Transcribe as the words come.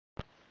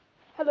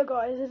Hello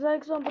guys, it's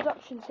Alexander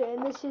Productions here,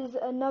 and this is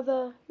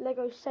another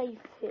Lego safe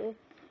here.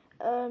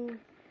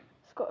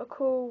 It's got a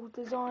cool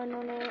design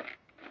on it.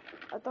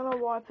 I don't know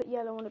why I put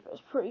yellow on it, but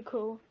it's pretty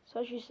cool.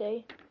 So as you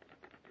see,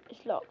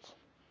 it's locked.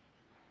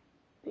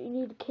 But you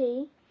need a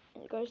key,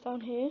 and it goes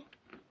down here.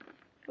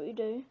 What you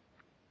do,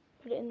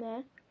 put it in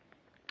there,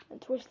 and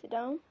twist it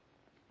down.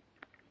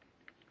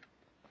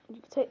 And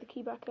you can take the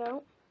key back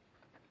out,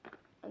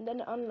 and then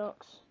it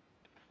unlocks.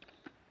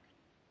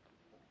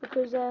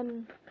 Because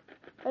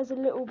there's a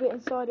little bit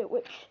inside it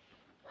which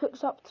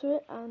hooks up to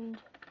it and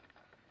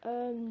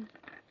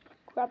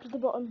grabs the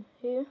bottom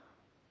here.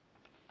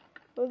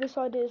 Well, this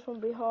idea is from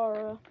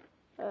Bihara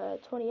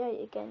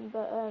 28 again,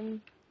 but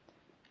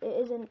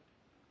it isn't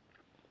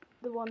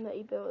the one that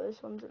he built.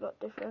 This one's a lot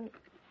different.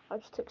 I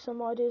just took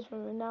some ideas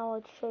from him, and now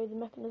I'll show you the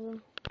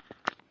mechanism.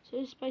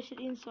 So this is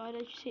basically inside.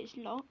 As you see, it's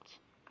locked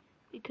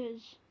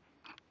because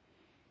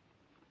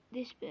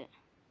this bit.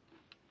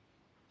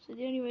 So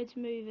the only way to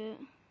move it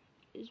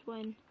is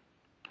when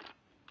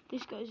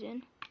this goes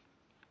in,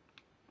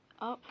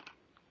 up,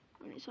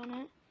 when it's on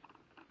it,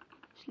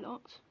 it's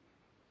locked,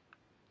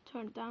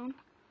 turn it down,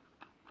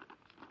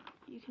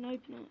 you can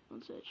open it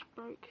once it's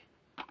broke,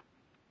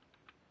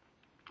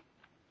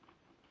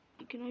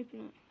 you can open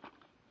it,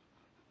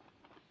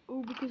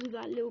 all because of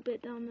that little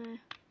bit down there,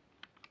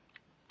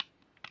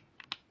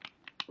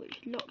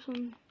 which locks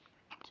on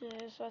to,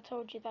 so I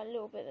told you that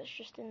little bit that's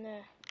just in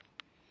there.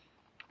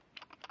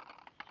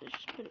 So let's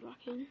just put it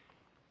back in.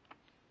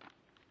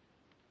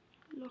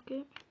 Lock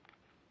it.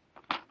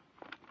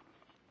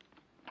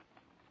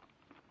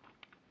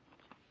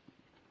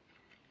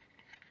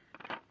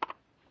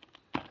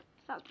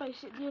 That's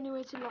basically the only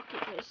way to lock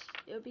it. But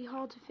it would be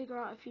hard to figure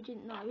out if you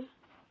didn't know.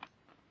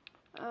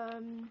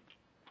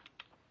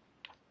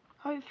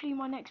 Hopefully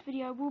my next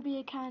video will be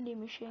a candy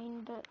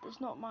machine, but there's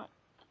not much.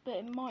 But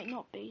it might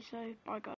not be. So bye guys.